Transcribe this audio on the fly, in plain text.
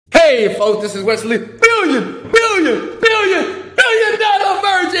Hey folks, this is Wesley billion dollar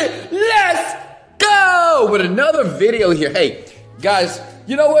virgin. Let's go with another video here. Hey guys,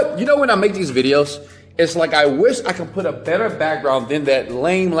 you know what? You know when I make these videos, it's like I wish I could put a better background than that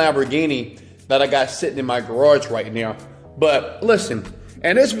lame Lamborghini that I got sitting in my garage right now. But listen,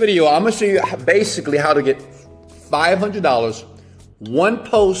 in this video, I'm gonna show you basically how to get $500, one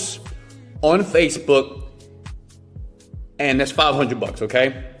post on Facebook, and that's 500 bucks,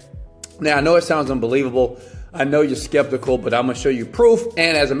 okay? Now, I know it sounds unbelievable. I know you're skeptical, but I'm gonna show you proof.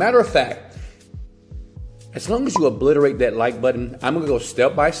 And as a matter of fact, as long as you obliterate that like button, I'm gonna go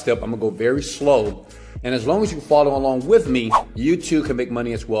step by step. I'm gonna go very slow. And as long as you follow along with me, you too can make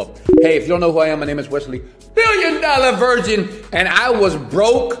money as well. Hey, if you don't know who I am, my name is Wesley Billion Dollar Virgin. And I was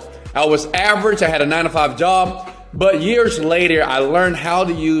broke, I was average, I had a 9-to-5 job. But years later, I learned how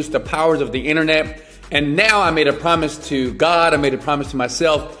to use the powers of the internet. And now I made a promise to God, I made a promise to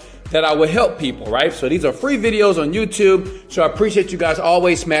myself that I will help people, right? So these are free videos on YouTube. So I appreciate you guys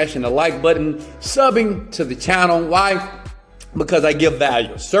always smashing the like button, subbing to the channel. Why? Because I give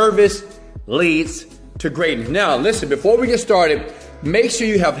value. Service leads to greatness. Now, listen, before we get started, make sure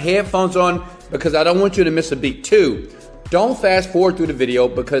you have headphones on because I don't want you to miss a beat. Two, don't fast forward through the video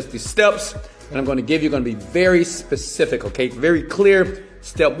because the steps that I'm going to give you are going to be very specific, okay? Very clear.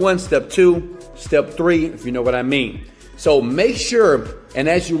 Step 1, step 2, step 3, if you know what I mean. So make sure, and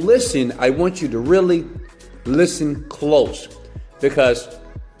as you listen, I want you to really listen close because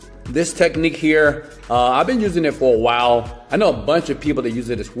this technique here, I've been using it for a while. I know a bunch of people that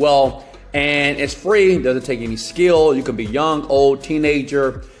use it as well, and it's free. It doesn't take any skill. You can be young, old,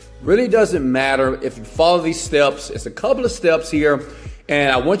 teenager. Really doesn't matter if you follow these steps. It's a couple of steps here,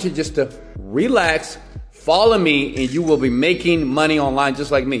 and I want you just to relax, follow me, and you will be making money online just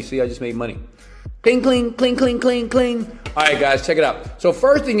like me. See, I just made money. Cling, cling, cling, cling, cling, cling. All right, guys, check it out. So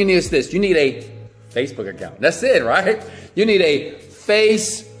first thing you need is this. You need a Facebook account. That's it, right? You need a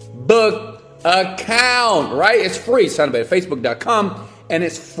Facebook account, right? It's free. Sign up at facebook.com, and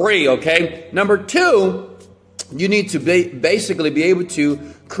it's free, okay? Number 2, you need to basically be able to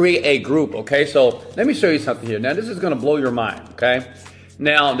create a group, okay? So let me show you something here. Now, this is going to blow your mind, okay?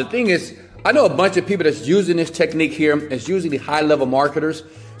 Now, the thing is, I know a bunch of people that's using this technique here. It's usually high-level marketers.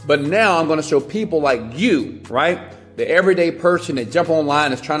 But now I'm going to show people like you, right? The everyday person that jump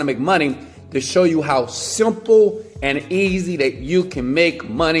online is trying to make money to show you how simple and easy that you can make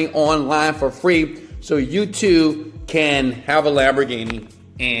money online for free so you too can have a Lamborghini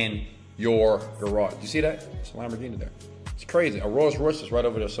in your garage. You see that? It's a Lamborghini there. It's crazy. A Rolls Royce is right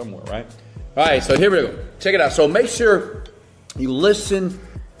over there somewhere, right? All right, so here we go. Check it out. So make sure you listen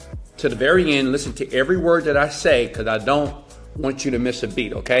to the very end. Listen to every word that I say because I don't want you to miss a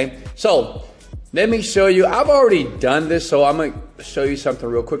beat, okay? So let me show you. I've already done this, so I'm gonna show you something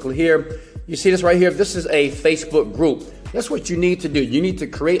real quickly here. You see this right here? This is a Facebook group. That's what you need to do. You need to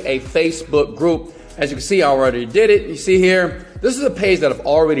create a Facebook group. As you can see, I already did it. You see here, this is a page that I've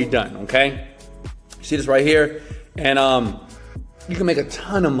already done, okay? You see this right here? And you can make a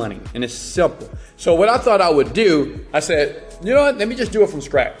ton of money, and it's simple. So what I thought I would do, I said, you know what? Let me just do it from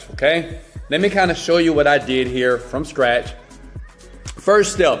scratch, okay? Let me kind of show you what I did here from scratch.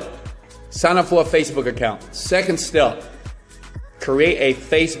 First step, sign up for a Facebook account. Second step, create a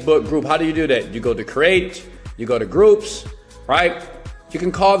Facebook group. How do you do that? You go to create, you go to groups, right? You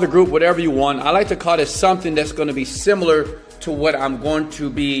can call the group whatever you want. I like to call it something that's going to be similar to what I'm going to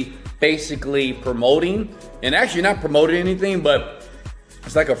be basically promoting. And actually not promoting anything, but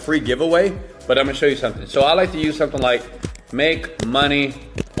it's like a free giveaway. But I'm going to show you something. So I like to use something like make money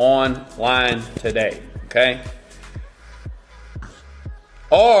online today, okay?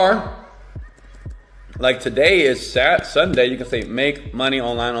 Or, like today is Sunday, you can say make money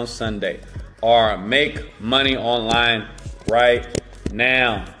online on Sunday. Or make money online right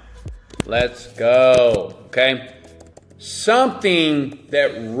now. Let's go, okay? Something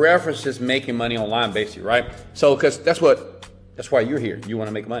that references making money online, basically, right? So, because that's why you're here. You want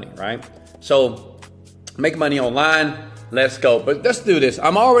to make money, right? So, make money online, let's go. But let's do this. I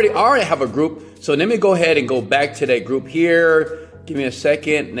already have a group. So let me go ahead and go back to that group here. Give me a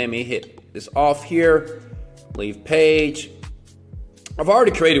second. Let me hit this off here. Leave page. I've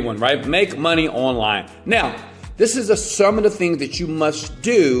already created one, right? Make money online. Now, this is some of the things that you must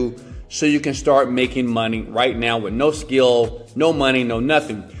do so you can start making money right now with no skill, no money, no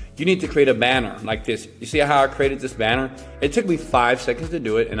nothing. You need to create a banner like this. You see how I created this banner? It took me 5 seconds to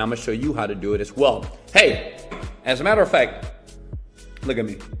do it, and I'm going to show you how to do it as well. Hey, as a matter of fact, look at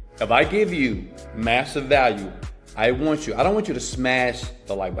me. If I give you massive value, I don't want you to smash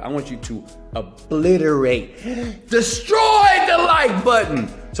the like button. I want you to obliterate, destroy the like button.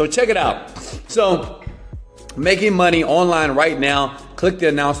 So check it out. So making money online right now, click the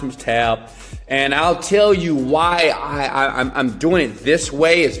announcements tab. And I'll tell you why I'm doing it this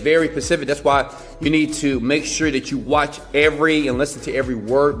way. It's very specific. That's why you need to make sure that you watch every and listen to every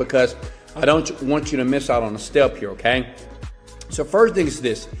word, because I don't want you to miss out on a step here, okay? So first thing is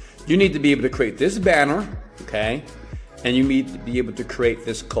this. You need to be able to create this banner, okay? And you need to be able to create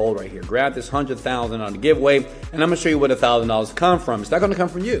this code right here. Grab this $100,000 giveaway, and I'm gonna show you where the $1,000 come from. It's not gonna come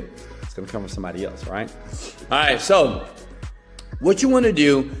from you. It's gonna come from somebody else, right? All right, so what you wanna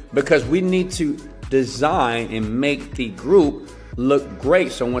do, because we need to design and make the group look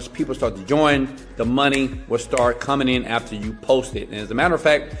great. So once people start to join, the money will start coming in after you post it. And as a matter of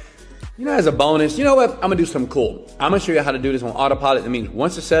fact, you know, as a bonus, you know what? I'm gonna do something cool. I'm gonna show you how to do this on autopilot. That means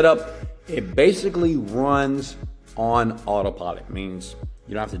once it's set up, it basically runs on autopilot. It means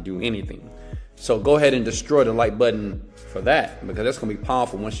you don't have to do anything. So go ahead and destroy the like button for that, because that's gonna be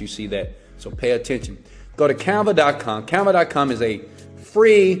powerful once you see that. So pay attention. Go to canva.com. Canva.com is a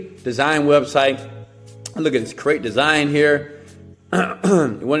free design website. Look at this, create design here.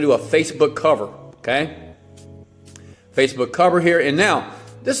 You wanna do a Facebook cover, okay? Facebook cover here, and now,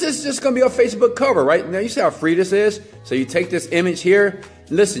 this is just gonna be a Facebook cover, right? Now you see how free this is? So you take this image here.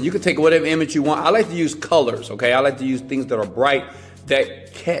 Listen, you can take whatever image you want. I like to use colors, okay? I like to use things that are bright,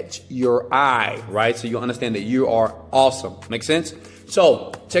 that catch your eye, right? So you understand that you are awesome. Make sense?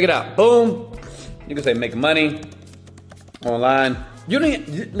 So check it out. Boom. You can say make money online.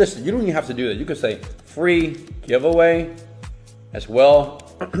 Listen, you don't even have to do that. You can say free giveaway as well.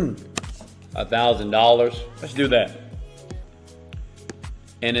 $1,000. Let's do that.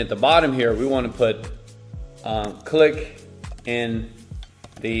 And at the bottom here, we want to put click in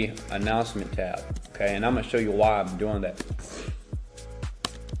the announcement tab, okay? And I'm gonna show you why I'm doing that.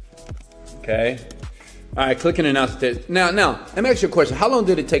 Okay. All right, click in announcement tab. Now, let me ask you a question. How long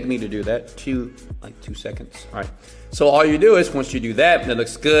did it take me to do that? 2 seconds. All right. So all you do is once you do that, and it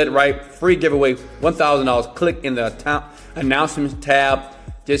looks good, right? Free giveaway, $1,000. Click in the announcements tab.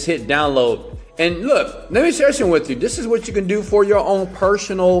 Just hit download. And look, let me share something with you. This is what you can do for your own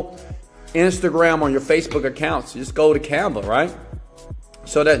personal Instagram or your Facebook accounts. Just go to Canva, right?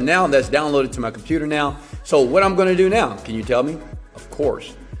 So that now that's downloaded to my computer now. So what I'm gonna do now, can you tell me? Of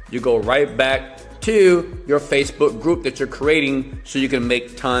course. You go right back to your Facebook group that you're creating so you can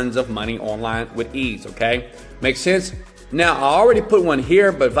make tons of money online with ease, okay? Make sense? Now, I already put one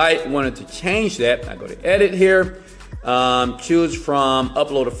here, but if I wanted to change that, I go to edit here. Choose from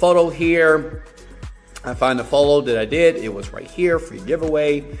upload a photo here. I find the photo that I did. It was right here, free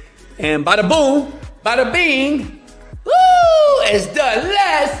giveaway. And bada boom, bada bing, woo, it's done.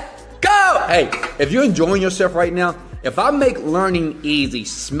 Let's go. Hey, if you're enjoying yourself right now, if I make learning easy,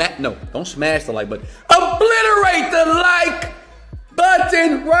 don't smash the like button. Obliterate the like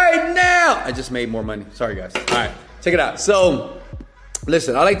button right now. I just made more money. Sorry, guys. All right, check it out. So,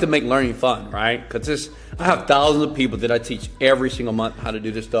 listen, I like to make learning fun, right? Because I have thousands of people that I teach every single month how to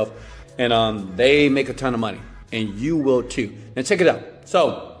do this stuff. And they make a ton of money. And you will too. Now check it out.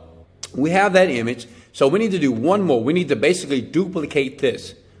 So we have that image. So we need to do one more. We need to basically duplicate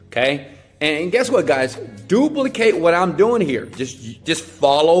this. Okay? And guess what, guys? Duplicate what I'm doing here. Just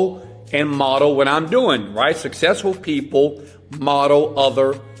follow and model what I'm doing, right? Successful people model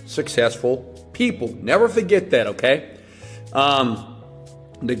other successful people. Never forget that, okay?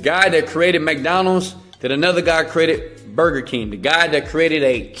 The guy that created McDonald's, that another guy created Burger King. The guy that created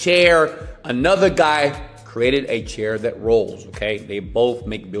a chair, another guy created a chair that rolls, okay? They both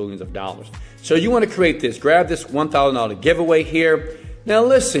make billions of dollars. So you want to create this. Grab this $1,000 giveaway here. Now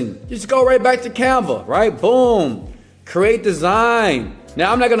listen, just go right back to Canva, right? Boom. Create design.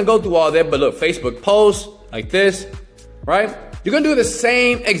 Now I'm not going to go through all that, but look, Facebook post like this, right? You're going to do the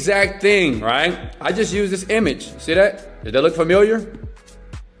same exact thing, right? I just use this image. See that? Does that look familiar?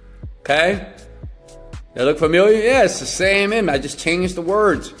 Okay. That look familiar? Yeah, it's the same image. I just changed the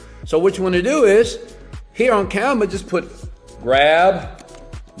words. So what you want to do is, here on Canva, just grab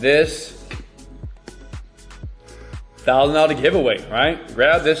this $1,000 giveaway, right?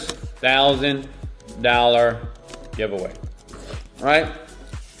 Grab this $1,000 giveaway, right?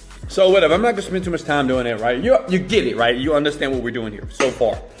 So whatever, I'm not gonna spend too much time doing it, right? You get it, right? You understand what we're doing here so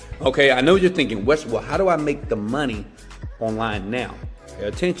far. Okay, I know you're thinking, Wes, well, how do I make the money online now? Pay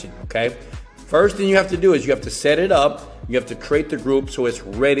attention, okay? First thing you have to do is you have to set it up. You have to create the group so it's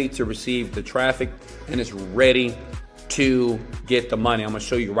ready to receive the traffic and it's ready to get the money. I'm gonna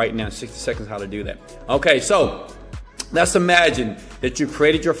show you right now in 60 seconds how to do that. Okay, so Let's imagine that you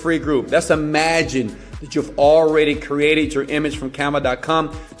created your free group. Let's imagine that you've already created your image from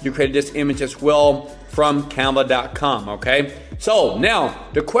Canva.com. You created this image as well from Canva.com, okay? So now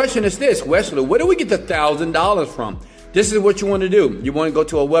the question is this, Wesley, where do we get the $1,000 from? This is what you want to do. You want to go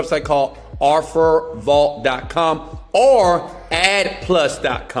to a website called offervault.com or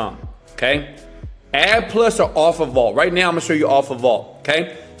addplus.com, okay? AdPlus or OfferVault. Right now, I'm going to show you OfferVault,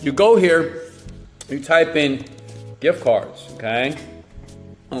 okay? You go here, you type in gift cards, okay?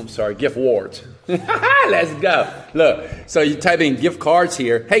 Oh, I'm sorry, gift awards. Let's go. Look, so you type in gift cards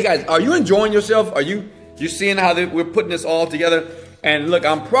here. Hey guys, are you enjoying yourself? Are you seeing how we're putting this all together? And look,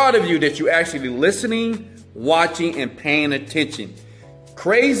 I'm proud of you that you're actually listening, watching, and paying attention.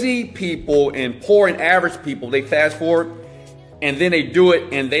 Crazy people and poor and average people, they fast forward and then they do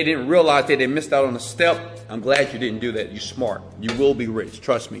it and they didn't realize that they missed out on a step. I'm glad you didn't do that. You're smart. You will be rich.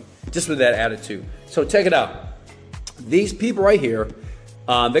 Trust me. Just with that attitude. So check it out. These people right here,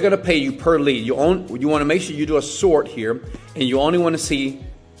 they're going to pay you per lead. You want to make sure you do a sort here, and you only want to see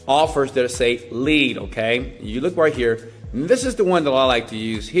offers that say lead, okay? You look right here. And this is the one that I like to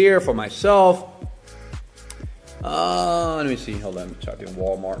use here for myself. Let me see. Hold on. Let me type in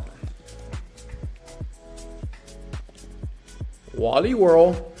Walmart. Wally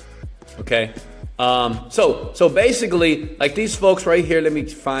World. Okay. So basically, like these folks right here, let me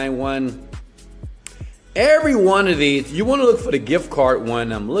find one. Every one of these, you want to look for the gift card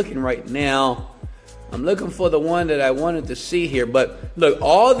one. I'm looking right now. I'm looking for the one that I wanted to see here. But look,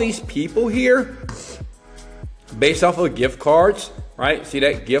 all these people here, based off of gift cards, right? See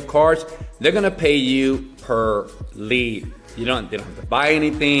that gift cards? They're going to pay you per lead. They don't have to buy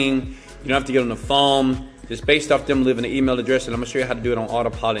anything. You don't have to get on the phone. Just based off them leaving an email address, and I'm going to show you how to do it on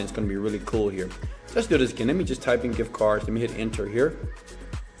autopilot. It's going to be really cool here. Let's do this again. Let me just type in gift cards. Let me hit enter here.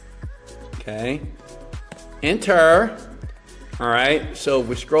 Okay. Enter. All right. So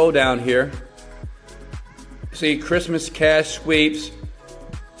we scroll down here. See Christmas cash sweeps.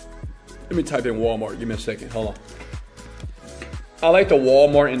 Let me type in Walmart. Give me a second. Hold on. I like the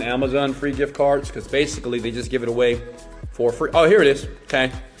Walmart and Amazon free gift cards because basically they just give it away for free. Oh, here it is.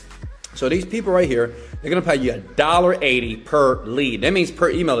 Okay. So these people right here, they're going to pay you $1.80 per lead. That means per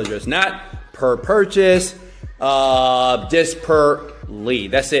email address, not per purchase, just per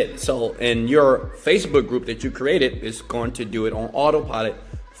lead. That's it. So in your Facebook group that you created is going to do it on autopilot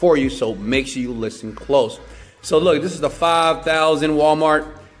for you. So make sure you listen close. So look, this is the 5,000 Walmart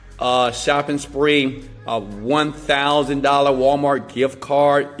shopping spree, a $1,000 Walmart gift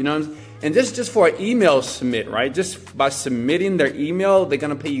card, you know, and this is just for an email submit, right? Just by submitting their email, they're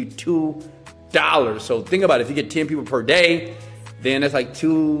going to pay you $2. So think about it. If you get 10 people per day, then that's like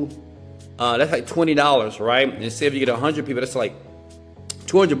that's like $20, right? And say if you get 100 people, that's like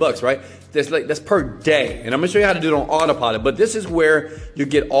 $200, right? That's per day. And I'm gonna show you how to do it on autopilot. But this is where you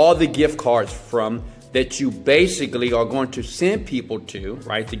get all the gift cards from that you basically are going to send people to,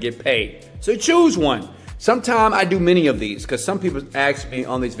 right, to get paid. So choose one. Sometime I do many of these because some people ask me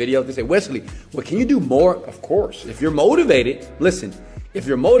on these videos, they say, Wesley, well, can you do more? Of course. If you're motivated, listen, if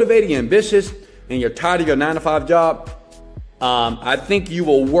you're motivated, you're ambitious, and you're tired of your 9-to-5 job, I think you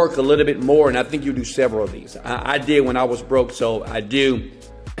will work a little bit more, and I think you'll do several of these. I did when I was broke, so I do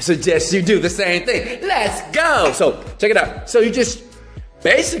suggest you do the same thing. Let's go. So check it out. So you just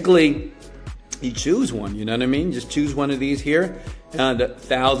basically, you choose one, you know what I mean? Just choose one of these here. The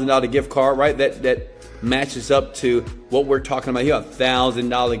 $1,000 gift card, right? That matches up to what we're talking about here, a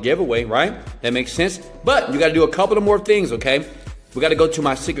 $1,000 giveaway, right? That makes sense. But you got to do a couple of more things, okay? We got to go to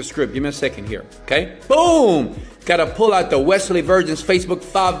my secret script. Give me a second here, okay? Boom! Got to pull out the Wesley Virgin's Facebook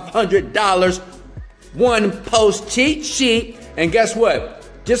 $500 one post cheat sheet. And guess what?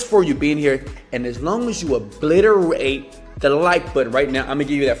 Just for you being here, and as long as you obliterate the like button right now, I'm gonna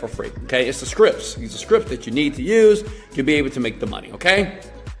give you that for free, okay? It's the scripts. These are scripts that you need to use to be able to make the money, okay?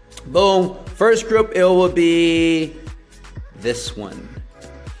 Boom. First script, it will be this one.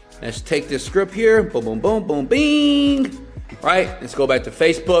 Let's take this script here. Boom, boom, boom, boom, bing. Right? Let's go back to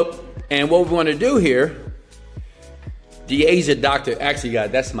Facebook. And what we want to do here, the Asia doctor, actually, guys,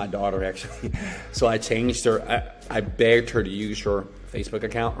 that's my daughter, actually. So I changed her. I begged her to use her Facebook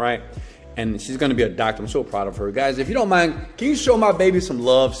account, right? And she's going to be a doctor. I'm so proud of her. Guys, if you don't mind, can you show my baby some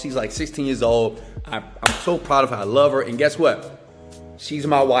love? She's like 16 years old. I'm so proud of her. I love her. And guess what? She's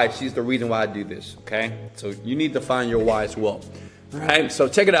my wife. She's the reason why I do this, okay? So you need to find your why as well. All right, so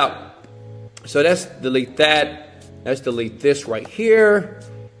check it out. So let's delete that. Let's delete this right here.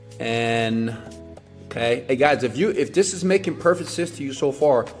 And, okay. Hey, guys, if this is making perfect sense to you so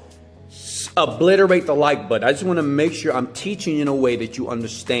far, obliterate the like button. I just want to make sure I'm teaching you in a way that you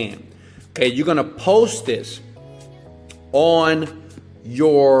understand. Okay, you're going to post this. on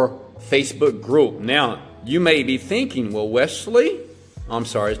your Facebook group. Now, you may be thinking, well, Wesley, I'm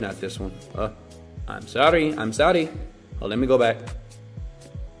sorry, it's not this one. I'm sorry. Oh, let me go back.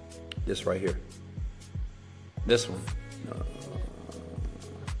 This right here. This one.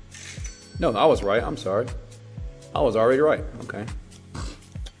 No, I was right. I'm sorry. I was already right. Okay.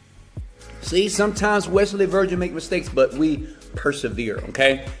 See, sometimes Wesley Virgin make mistakes, but we persevere,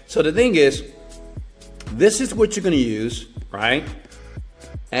 okay? So the thing is, this is what you're going to use, right?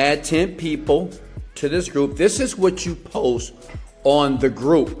 Add 10 people to this group. This is what you post on the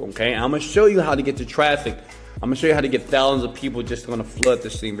group, okay? I'm going to show you how to get the traffic. I'm going to show you how to get thousands of people just going to flood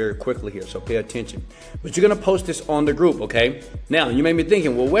this thing very quickly here, so pay attention. But you're going to post this on the group, okay? Now, you may be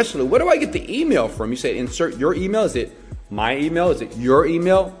thinking, well, Wesley, where do I get the email from? You say insert your email. Is it my email? Is it your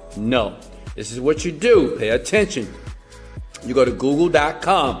email? No. This is what you do. Pay attention. You go to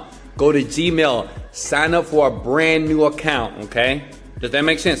google.com, go to Gmail, sign up for a brand new account, okay? Does that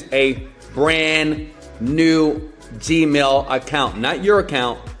make sense? A brand new Gmail account, not your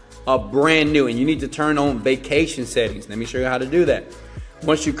account, a brand new. And you need to turn on vacation settings. Let me show you how to do that.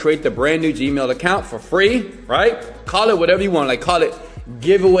 Once you create the brand new Gmail account for free, right? Call it whatever you want. Like call it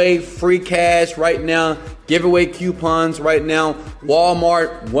giveaway free cash right now, giveaway coupons right now,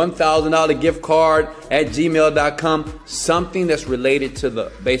 Walmart $1,000 gift card at gmail.com, something that's related to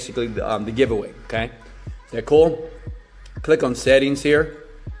the basically the giveaway. Okay, is that cool? Click on settings here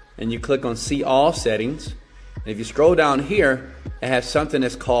and you click on see all settings, and if you scroll down here, it has something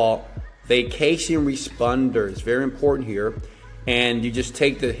that's called vacation responders. Very important here. And you just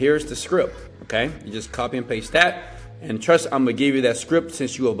take here's the script. Okay, you just copy and paste that. And trust, I'm going to give you that script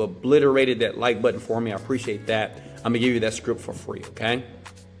since you have obliterated that like button for me. I appreciate that. I'm going to give you that script for free, okay?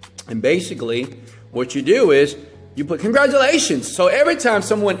 And basically, what you do is you put congratulations. So every time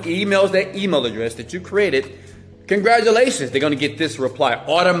someone emails that email address that you created, congratulations, they're going to get this reply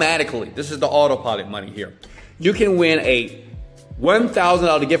automatically. This is the autopilot money here. You can win a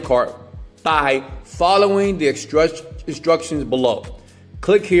 $1,000 gift card by following the instructions below.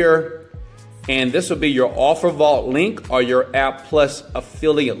 Click here. And this will be your Offer Vault link or your App Plus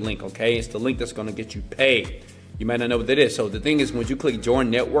affiliate link, okay? It's the link that's going to get you paid. You might not know what that is. So the thing is, when you click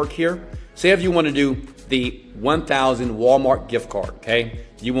Join Network here, say if you want to do the 1,000 Walmart gift card, okay?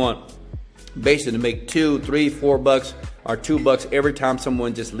 You want basically to make $2, $3, $4 or $2 every time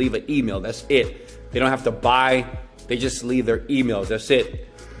someone just leave an email. That's it. They don't have to buy. They just leave their emails. That's it.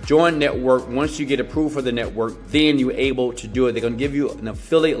 Join network. Once you get approved for the network, then you're able to do it. They're going to give you an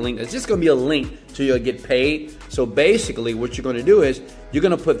affiliate link. It's just going to be a link so you'll get paid. So basically what you're going to do is you're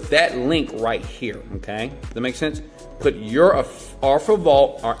going to put that link right here. Okay. Does that make sense? Put your Offer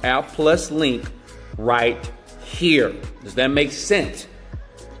Vault or App Plus link right here. Does that make sense?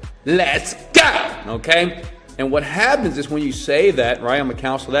 Let's go. Okay. And what happens is when you say that, right, I'm going to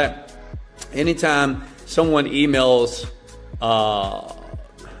counsel that. Anytime someone emails,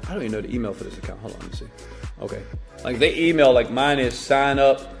 I don't even know the email for this account. Hold on, let me see. Okay. Like they email, like mine is sign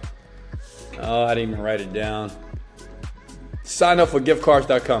up. Oh, I didn't even write it down. Sign up for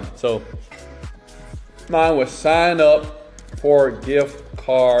giftcards.com. So mine was sign up for gift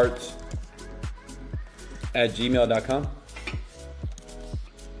cards at gmail.com.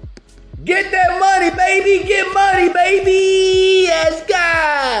 Get that money, baby. Get money, baby. Let's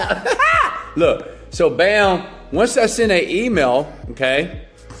go. Look, so bam, once I send an email, okay,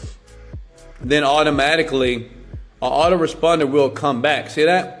 then automatically an autoresponder will come back. See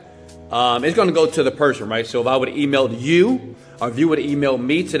that? It's going to go to the person, right? So if I would have emailed you, or if you would have emailed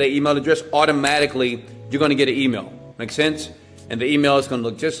me to the email address, automatically you're going to get an email. Make sense? And the email is going to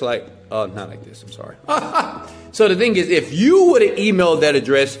look just like, not like this, I'm sorry. So the thing is, if you would have emailed that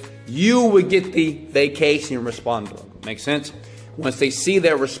address, you would get the vacation responder. Make sense? Once they see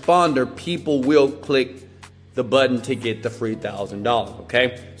that responder, people will click the button to get the free $1,000,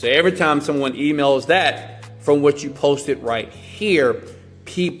 okay? So every time someone emails that from what you posted right here,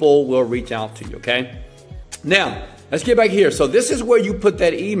 people will reach out to you, okay? Now, let's get back here. So this is where you put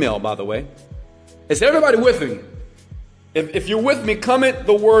that email, by the way. Is everybody with me? If you're with me, comment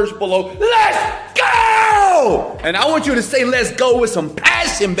the words below, let's go! And I want you to say let's go with some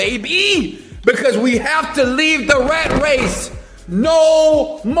passion, baby, because we have to leave the rat race.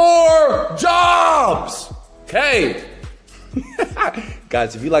 No more jobs. Okay.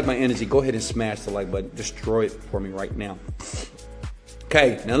 Guys, if you like my energy, go ahead and smash the like button. Destroy it for me right now.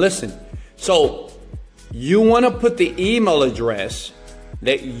 Okay, now listen. So you want to put the email address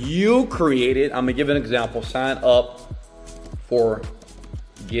that you created. I'm going to give an example. Sign up for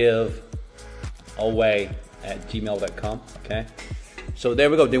giveaway at gmail.com. Okay. So there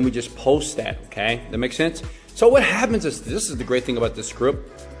we go. Then we just post that. Okay. That makes sense? So what happens is, this is the great thing about this group.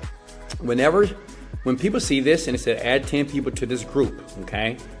 When people see this and it said add 10 people to this group,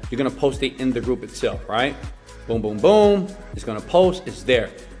 okay, you're gonna post it in the group itself, right? Boom, boom, boom. It's gonna post, it's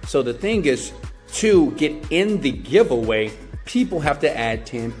there. So the thing is, to get in the giveaway, people have to add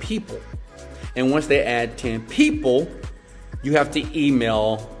 10 people. And once they add 10 people, you have to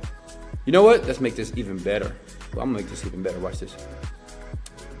email. You know what? Let's make this even better. Well, I'm gonna make this even better. Watch this.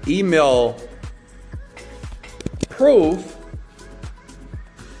 Email proof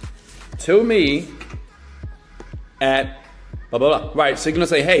to me at blah, blah, blah. Right, so you're gonna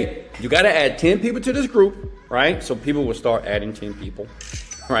say, hey, you gotta add 10 people to this group, right? So people will start adding 10 people,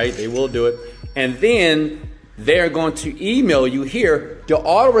 right? They will do it. And then they're going to email you here. The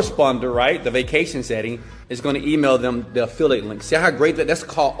autoresponder, right? The vacation setting is going to email them the affiliate link. See how great that's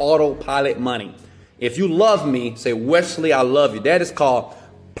called autopilot money. If you love me, say, Wesley, I love you. That is called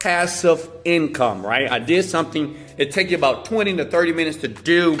passive income, right? I did something. It takes you about 20 to 30 minutes to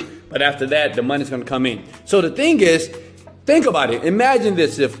do, but after that, the money's going to come in. So the thing is, think about it. Imagine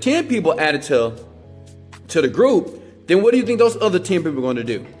this. If 10 people added to the group, then what do you think those other 10 people are going to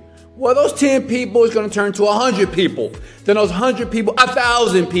do? Well, those 10 people is going to turn to 100 people. Then those 100 people,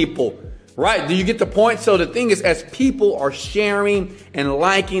 1,000 people. Right? Do you get the point? So the thing is, as people are sharing and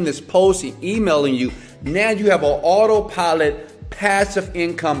liking this post and emailing you, now you have an autopilot, passive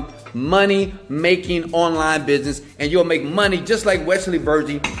income, money making online business, and you'll make money just like Wesley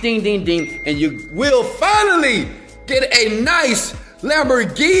Virgin, ding, ding, ding, and you will finally get a nice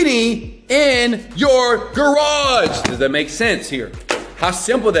Lamborghini in your garage. Does that make sense here? How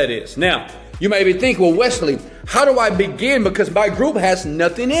simple that is. Now, you may be thinking, well, Wesley, how do I begin? Because my group has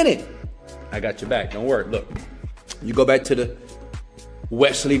nothing in it. I got your back. Don't worry. Look, you go back to the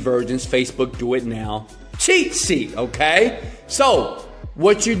Wesley Virgin's Facebook Do It Now cheat sheet, okay? So,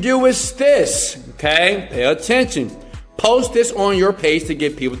 what you do is this, okay? Pay attention. Post this on your page to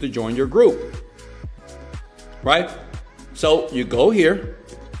get people to join your group, right? So, you go here,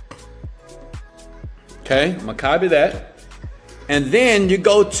 okay? I'm going to copy that. And then you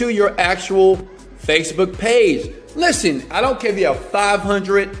go to your actual Facebook page. Listen, I don't care if you have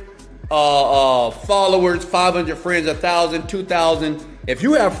 500 followers, 500 friends, 1,000, 2,000. If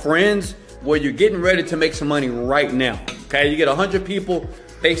you have friends where you're getting ready to make some money right now, okay? You get 100 people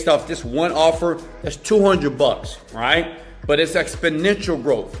based off this one offer, that's $200, right? But it's exponential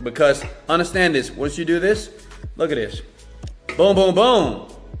growth because understand this, once you do this, look at this. Boom, boom, boom.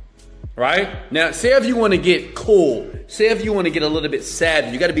 Right? Now, say if you want to get cool, say if you want to get a little bit savvy,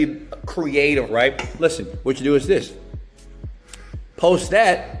 you got to be creative, right? Listen, what you do is this. Post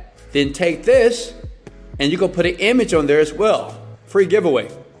that, then take this, and you go put an image on there as well. Free giveaway.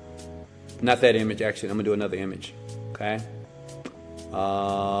 Not that image, actually. I'm going to do another image. Okay?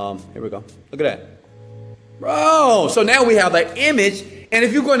 Here we go. Look at that. Bro, so now we have that image, and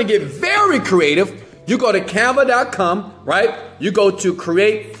if you're going to get very creative, you go to canva.com, right? You go to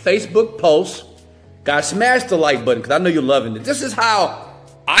create Facebook posts. Guys, smash the like button because I know you're loving it. This is how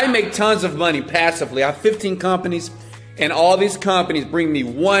I make tons of money passively. I have 15 companies, and all these companies bring me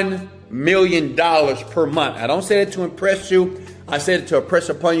 $1 million per month. I don't say that to impress you. I say it to impress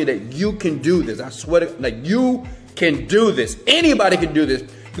upon you that you can do this. I swear to, like, you can do this. Anybody can do this.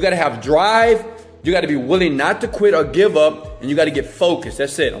 You got to have drive. You got to be willing not to quit or give up, and you got to get focused.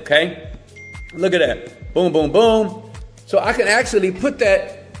 That's it, okay? Look at that. Boom, boom, boom. So I can actually put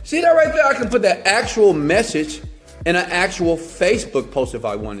that, see that right there? I can put that actual message in an actual Facebook post if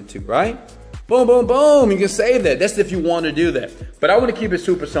I wanted to, right? Boom, boom, boom. You can save that. That's if you want to do that. But I want to keep it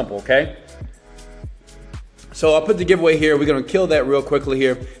super simple, okay? So I'll put the giveaway here. We're going to kill that real quickly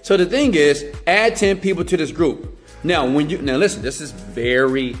here. So the thing is, add 10 people to this group. Now, now listen, this is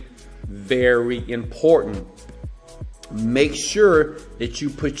very, very important. Make sure that you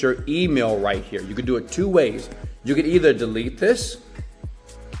put your email right here. You can do it two ways. You can either delete this,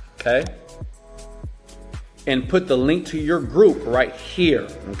 okay, and put the link to your group right here,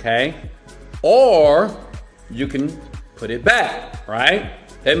 okay, or you can put it back, right?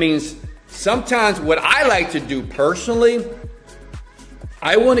 That means sometimes what I like to do personally,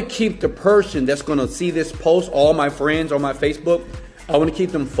 I want to keep the person that's going to see this post, all my friends on my Facebook, I want to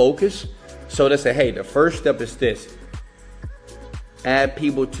keep them focused. So they say, hey, the first step is this. Add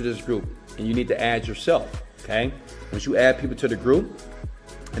people to this group, and you need to add yourself, okay? Once you add people to the group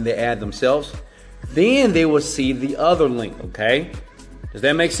and they add themselves, then they will see the other link, okay? Does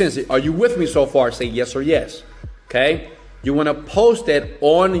that make sense? Are you with me so far? Say yes or yes, okay? You want to post that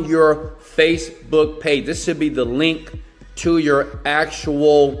on your Facebook page. This should be the link to your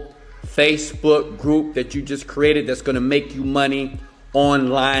actual Facebook group that you just created that's going to make you money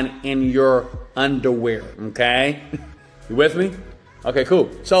online in your underwear, okay? You with me? Okay, cool.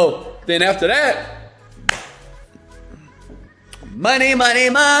 So then after that, money, money,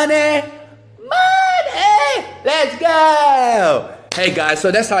 money, money, let's go. Hey guys,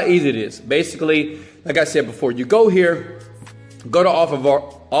 so that's how easy it is. Basically, like I said before, you go here, go to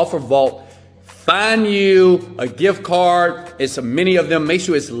Offer Vault, find you a gift card. It's many of them. Make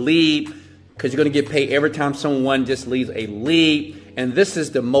sure it's lead, because you're gonna get paid every time someone just leaves a lead. And this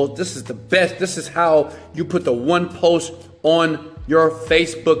is the best. This is how you put the one post on your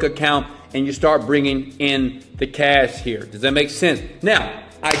Facebook account and you start bringing in the cash here. Does that make sense? Now,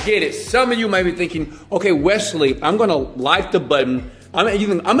 I get it. Some of you might be thinking, okay, Wesley, I'm gonna like the button. I'm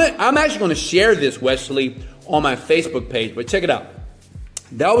actually gonna share this, Wesley, on my Facebook page, but check it out.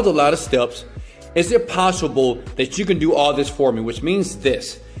 That was a lot of steps. Is it possible that you can do all this for me? Which means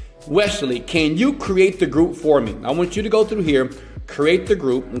this. Wesley, can you create the group for me? I want you to go through here, create the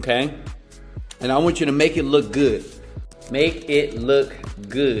group, okay? And I want you to make it look good. Make it look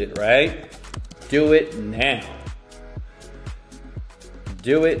good, right? Do it now.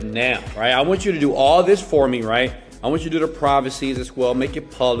 Do it now, right? I want you to do all this for me, right? I want you to do the privacies as well, make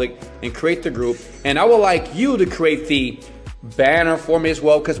it public, and create the group. And I would like you to create the banner for me as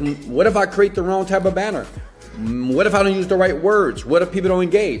well, because what if I create the wrong type of banner? What if I don't use the right words? What if people don't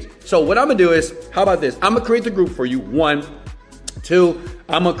engage? So what I'm gonna do is, how about this? I'm gonna create the group for you, 1. 2,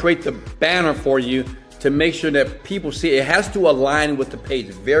 I'm gonna create the banner for you to make sure that people see it. It has to align with the page.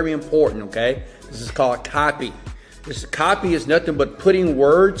 Very important, okay? This is called copy. This copy is nothing but putting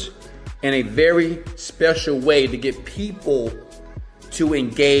words in a very special way to get people to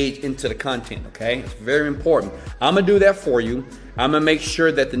engage into the content, okay? It's very important. I'm gonna do that for you. I'm gonna make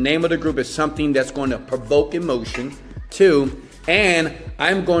sure that the name of the group is something that's going to provoke emotion, 2, and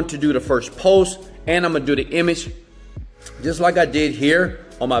I'm going to do the first post, and I'm gonna do the image, just like I did here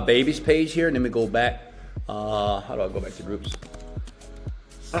on my baby's page here. Let me go back. How do I go back to groups?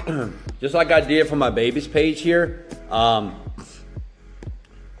 Just like I did for my baby's page here. I'm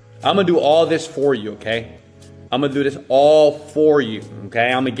gonna do all this for you, okay? I'm gonna do this all for you, okay?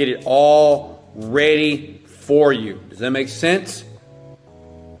 I'm gonna get it all ready for you. Does that make sense?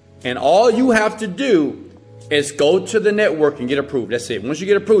 And all you have to do is go to the network and get approved. That's it. Once you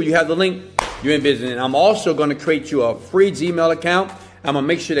get approved, you have the link, you're in business. And I'm also gonna create you a free Gmail account. I'm gonna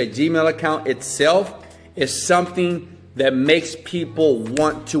make sure that Gmail account itself is something that makes people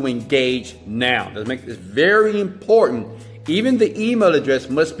want to engage now. Does make this very important. Even the email address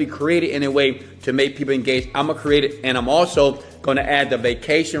must be created in a way to make people engage. I'm gonna create it, and I'm also gonna add the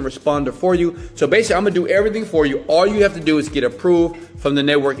vacation responder for you. So basically, I'm gonna do everything for you. All you have to do is get approved from the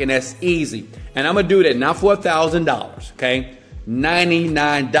network, and that's easy. And I'm gonna do that not for $1,000, okay?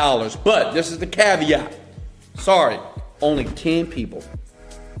 $99. But this is the caveat. Sorry, only 10 people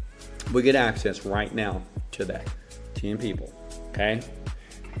will get access right now to that. 10 people, okay?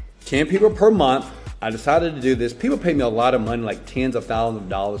 10 people per month. I decided to do this. People pay me a lot of money, like tens of thousands of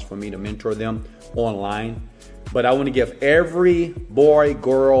dollars for me to mentor them online. But I want to give every boy,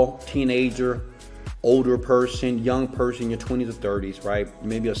 girl, teenager, older person, young person, your 20s or 30s, right?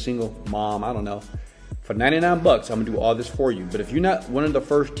 Maybe a single mom, I don't know. For 99 bucks, I'm gonna do all this for you. But if you're not one of the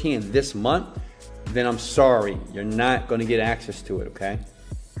first 10 this month, then I'm sorry, you're not gonna get access to it, okay?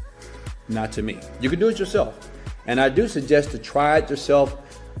 Not to me. You can do it yourself. And I do suggest to try it yourself.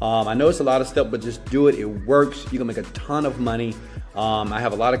 I know it's a lot of stuff, but just do it. It works. You're gonna make a ton of money. I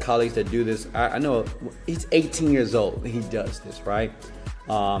have a lot of colleagues that do this. I know he's 18 years old. He does this, right?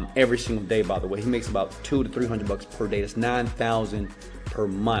 Every single day, by the way. He makes about $200 to $300 per day. That's $9,000 per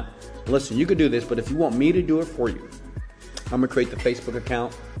month. Listen, you can do this, but if you want me to do it for you, I'm gonna create the Facebook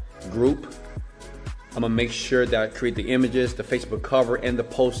account group. I'm gonna make sure that I create the images, the Facebook cover, and the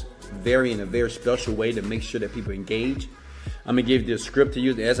post in a very special way to make sure that people engage. I'm gonna give you a script to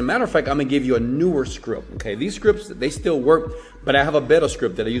use. As a matter of fact, I'm gonna give you a newer script. Okay, these scripts, they still work, but I have a better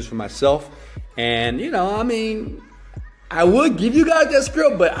script that I use for myself. And you know, I mean, I would give you guys that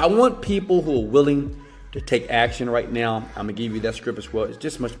script, but I want people who are willing to take action right now. I'm gonna give you that script as well. It's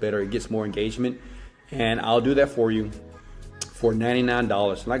just much better. It gets more engagement, and I'll do that for you for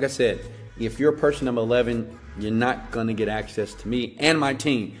 $99. And like I said, if you're a person number 11, you're not gonna get access to me and my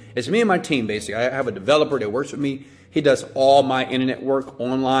team. It's me and my team, basically. I have a developer that works with me. He does all my internet work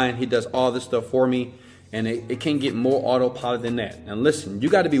online. He does all this stuff for me, and it can get more autopilot than that. And listen, you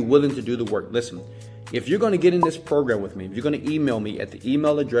gotta be willing to do the work. Listen, if you're gonna get in this program with me, if you're gonna email me at the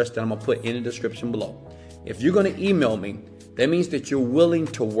email address that I'm gonna put in the description below. If you're gonna email me, that means that you're willing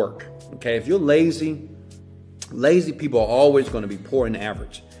to work, okay? If you're lazy people are always gonna be poor and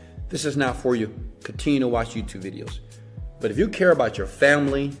average. This is not for you. Continue to watch YouTube videos. But if you care about your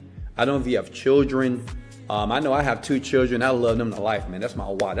family, I don't know if you have children. I know I have 2 children. I love them to life, man. That's my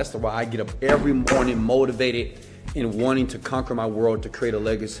why. That's the why I get up every morning motivated and wanting to conquer my world, to create a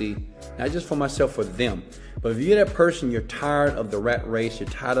legacy, not just for myself, for them. But if you're that person, you're tired of the rat race, you're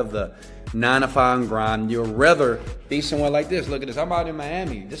tired of the 9-to-5 grind, you'd rather be somewhere like this. Look at this. I'm out in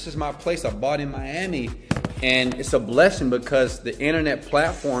Miami. This is my place. I bought in Miami. And it's a blessing because the internet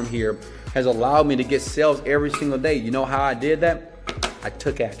platform here has allowed me to get sales every single day. You know how I did that? I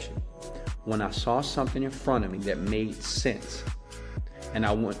took action. When I saw something in front of me that made sense, and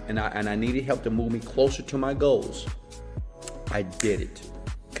I needed help to move me closer to my goals, I did it.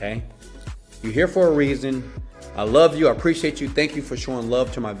 Okay? You're here for a reason. I love you. I appreciate you. Thank you for showing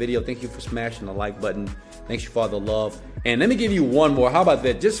love to my video. Thank you for smashing the like button. Thanks for all the love. And let me give you one more. How about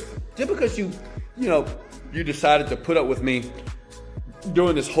that? Just because you decided to put up with me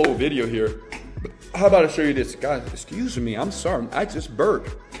doing this whole video here, how about I show you this? Guys, excuse me. I'm sorry. I just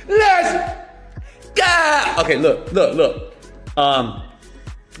burped. Let's go. Okay, look.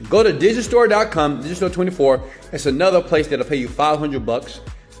 Go to digistore.com, Digistore24. It's another place that'll pay you $500.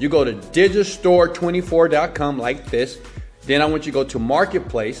 You go to digistore24.com like this. Then I want you to go to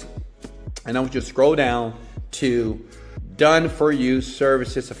Marketplace, and I want you to scroll down to Done For You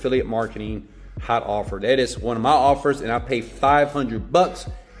Services Affiliate Marketing Hot Offer. That is one of my offers, and I pay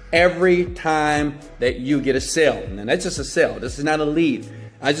 $500 every time that you get a sale. And that's just a sale. This is not a lead.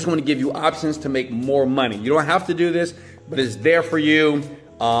 I just want to give you options to make more money. You don't have to do this, but it's there for you.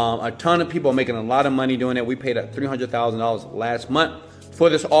 A ton of people are making a lot of money doing it. We paid $300,000 last month for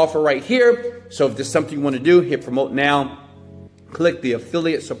this offer right here. So if this is something you want to do, hit promote now. Click the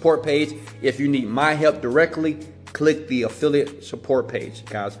affiliate support page. If you need my help directly, click the affiliate support page,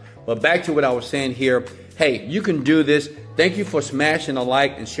 guys. But back to what I was saying here. Hey, you can do this. Thank you for smashing the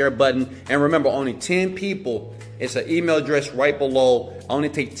like and share button. And remember, only 10 people. It's an email address right below. I only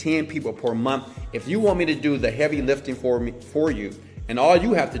take 10 people per month. If you want me to do the heavy lifting for you, and all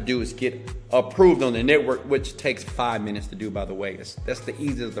you have to do is get approved on the network, which takes 5 minutes to do, by the way. That's the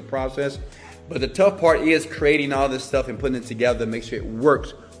easiest of the process. But the tough part is creating all this stuff and putting it together to make sure it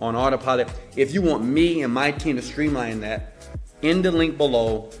works on autopilot. If you want me and my team to streamline that, in the link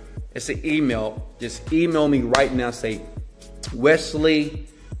below, it's an email. Just email me right now. Say, Wesley,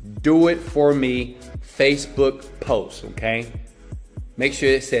 do it for me, Facebook post, okay? Make sure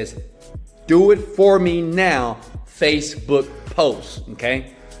it says, do it for me now, Facebook post,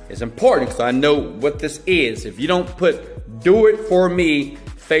 okay? It's important because I know what this is. If you don't put do it for me,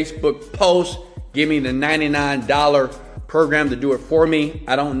 Facebook post, give me the $99 program to do it for me,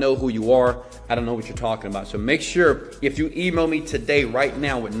 I don't know who you are. I don't know what you're talking about. So make sure if you email me today, right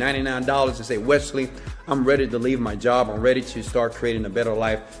now, with $99 and say, Wesley, I'm ready to leave my job. I'm ready to start creating a better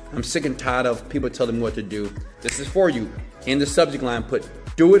life. I'm sick and tired of people telling me what to do. This is for you. In the subject line, put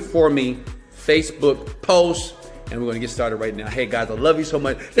do it for me, Facebook post, and we're going to get started right now. Hey, guys, I love you so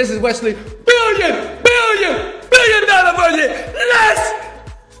much. This is Wesley, billion dollar Virgin. Let's